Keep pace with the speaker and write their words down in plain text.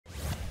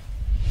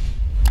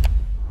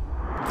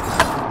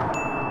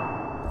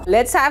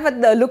Let's have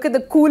a look at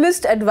the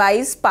coolest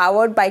advice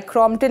powered by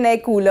Crompton air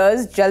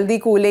coolers,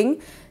 Jaldi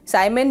Cooling.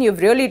 Simon,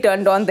 you've really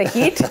turned on the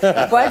heat.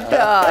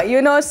 But,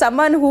 you know,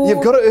 someone who...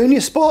 You've got to earn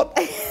your spot.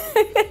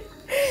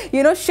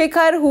 You know,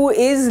 Shikhar, who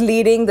is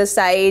leading the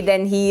side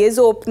and he is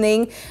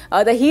opening,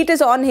 the heat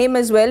is on him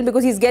as well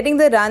because he's getting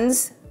the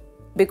runs.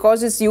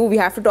 Because it's you, we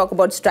have to talk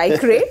about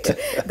strike rate.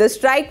 The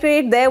strike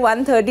rate there,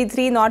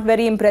 133, not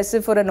very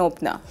impressive for an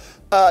opener.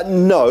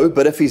 No,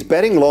 but if he's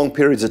batting long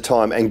periods of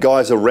time and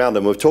guys around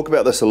him, we've talked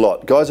about this a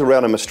lot, guys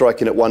around him are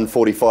striking at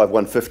 145,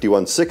 150,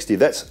 160,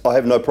 I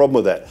have no problem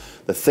with that.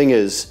 The thing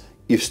is,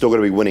 you've still got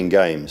to be winning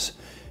games.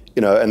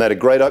 You know, and they had a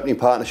great opening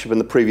partnership in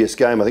the previous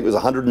game. I think it was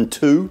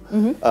 102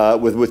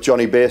 with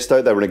Johnny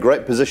Bairstow. They were in a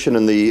great position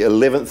in the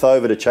 11th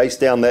over to chase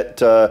down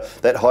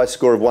that high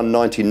score of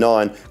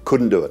 199.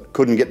 Couldn't do it.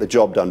 Couldn't get the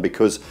job done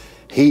because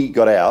he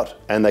got out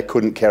and they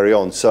couldn't carry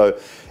on. So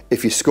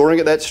if you're scoring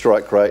at that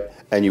strike rate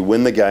and you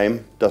win the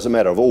game, doesn't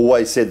matter. I've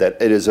always said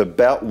that. It is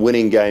about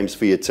winning games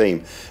for your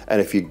team. And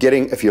if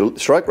your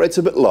strike rate's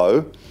a bit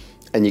low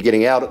and you're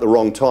getting out at the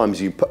wrong times,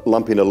 you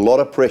lump in a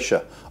lot of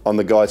pressure on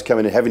the guys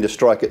coming in having to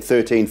strike at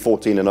 13,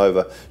 14 and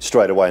over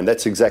straight away. And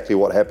that's exactly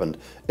what happened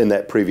in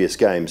that previous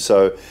game.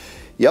 So,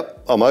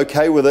 yep, I'm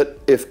okay with it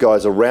if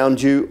guys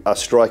around you are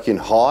striking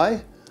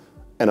high,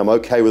 and I'm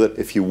okay with it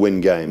if you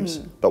win games.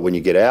 But when you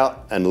get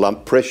out and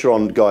lump pressure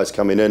on guys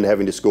coming in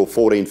having to score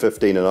 14,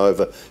 15 and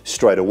over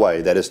straight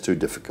away, that is too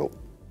difficult.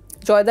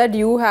 Joyda, do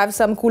you have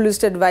some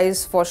coolest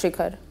advice for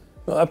Shikhar?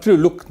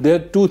 Absolutely. Look, there are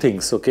two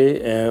things,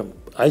 okay?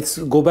 I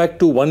go back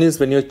to one is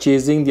when you're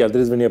chasing, the other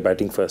is when you're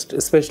batting first.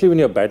 Especially when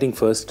you're batting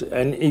first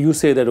and you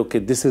say that, okay,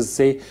 this is,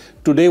 say,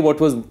 today what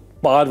was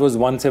par was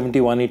 170,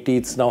 180,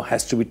 it now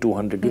has to be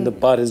 200. The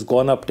par has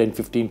gone up 10,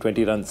 15,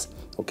 20 runs,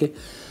 okay?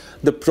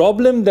 The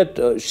problem that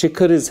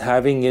Shikhar is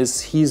having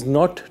is he's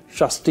not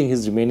trusting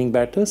his remaining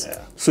batters.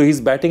 So he's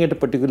batting at a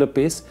particular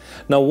pace.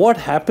 Now what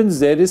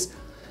happens there is,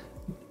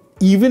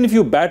 even if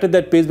you bat at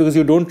that pace because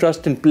you don't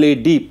trust and play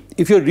deep,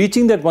 if you're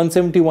reaching that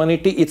 170,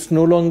 180, it's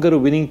no longer a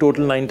winning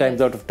total 9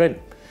 times out of 10.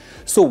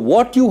 So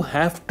what you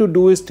have to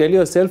do is tell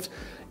yourself,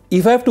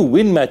 if I have to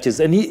win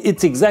matches, and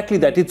it's exactly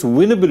that, it's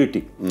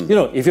winnability. You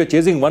know, if you're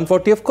chasing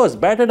 140, of course,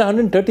 bat at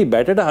 130,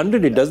 bat at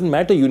 100, it doesn't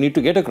matter, you need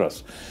to get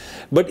across.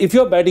 But if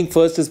you're batting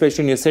first,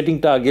 especially when you're setting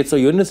targets or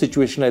you're in a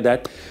situation like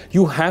that,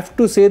 you have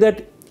to say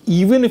that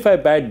even if I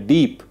bat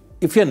deep,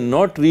 if you're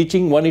not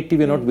reaching 180,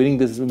 we're not winning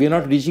this. We're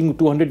not reaching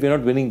 200, we're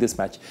not winning this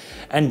match.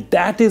 And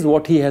that is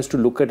what he has to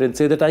look at and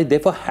say that I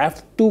therefore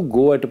have to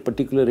go at a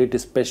particular rate,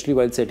 especially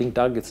while setting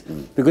targets.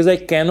 Because I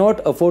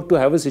cannot afford to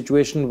have a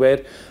situation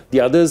where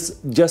the others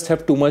just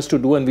have too much to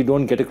do and we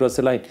don't get across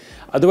the line.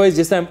 Otherwise,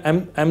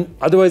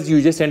 otherwise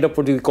you just end up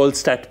what we call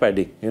stat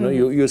padding. You know,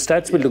 your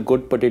stats will look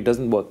good, but it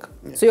doesn't work.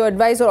 So your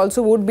advice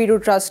also would be to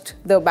trust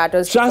the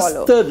batters to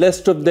follow. Trust the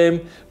rest of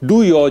them.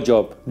 Do your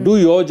job. Do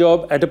your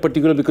job at a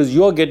particular, because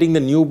you're getting the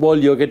new ball,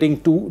 you're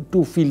getting two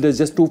fielders,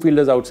 just 2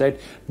 fielders outside.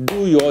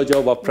 Do your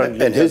job up front.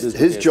 And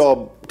his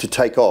job to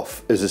take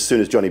off is as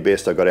soon as Johnny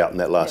Bairstow got out in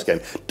that last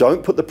game.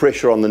 Don't put the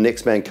pressure on the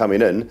next man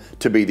coming in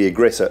to be the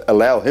aggressor.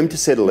 Allow him to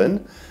settle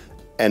in,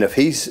 and if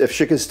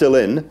Shikhar's still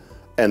in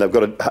and they've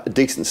got a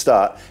decent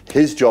start,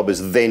 his job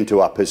is then to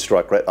up his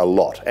strike rate a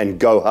lot and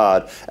go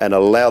hard and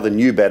allow the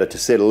new batter to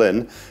settle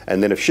in.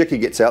 And then if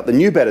Shikhar gets out, the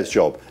new batter's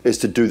job is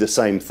to do the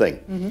same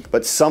thing.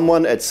 But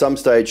someone at some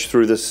stage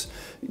through this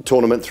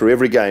tournament, through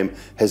every game,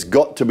 has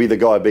got to be the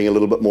guy being a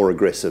little bit more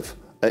aggressive,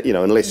 you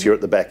know, unless you're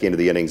at the back end of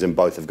the innings and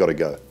both have got to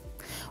go.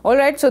 All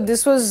right, so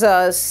this was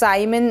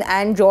Simon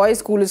and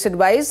Joy's coolest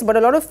advice, but a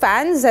lot of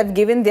fans have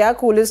given their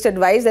coolest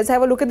advice. Let's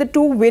have a look at the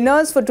 2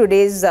 winners for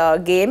today's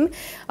game.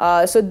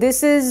 So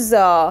this is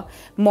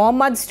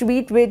Mohammad's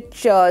tweet,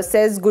 which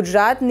says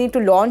Gujarat need to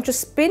launch a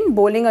spin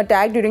bowling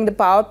attack during the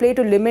power play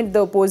to limit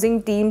the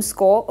opposing team's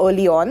score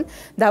early on.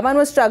 Dhawan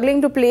was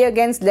struggling to play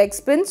against leg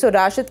spin, so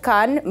Rashid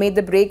Khan made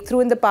the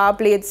breakthrough in the power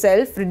play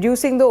itself,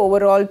 reducing the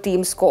overall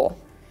team score.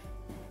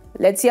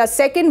 Let's see our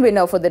second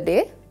winner for the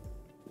day.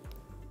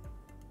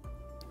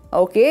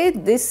 Okay,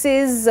 this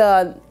says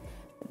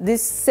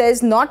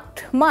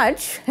not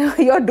much.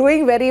 You're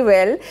doing very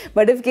well.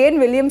 But if Kane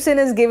Williamson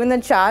is given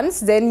a chance,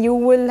 then you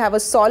will have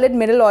a solid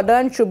middle order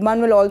and Shubman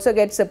will also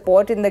get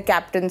support in the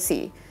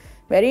captaincy.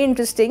 Very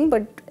interesting,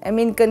 but I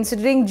mean,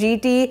 considering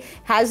GT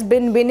has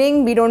been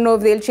winning, we don't know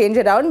if they'll change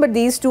around, but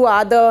these 2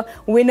 are the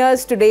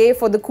winners today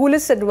for the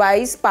coolest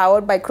advice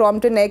powered by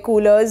Crompton air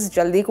coolers,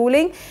 Jaldi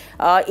Cooling.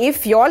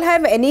 If y'all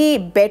have any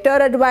better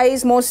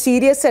advice, more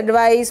serious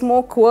advice,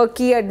 more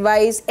quirky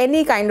advice,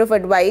 any kind of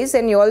advice,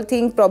 and y'all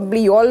think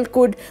probably y'all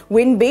could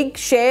win big,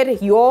 share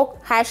your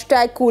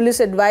hashtag coolest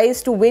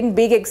advice to win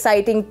big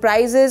exciting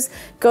prizes,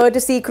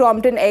 courtesy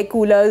Crompton air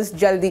coolers,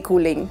 Jaldi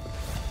Cooling.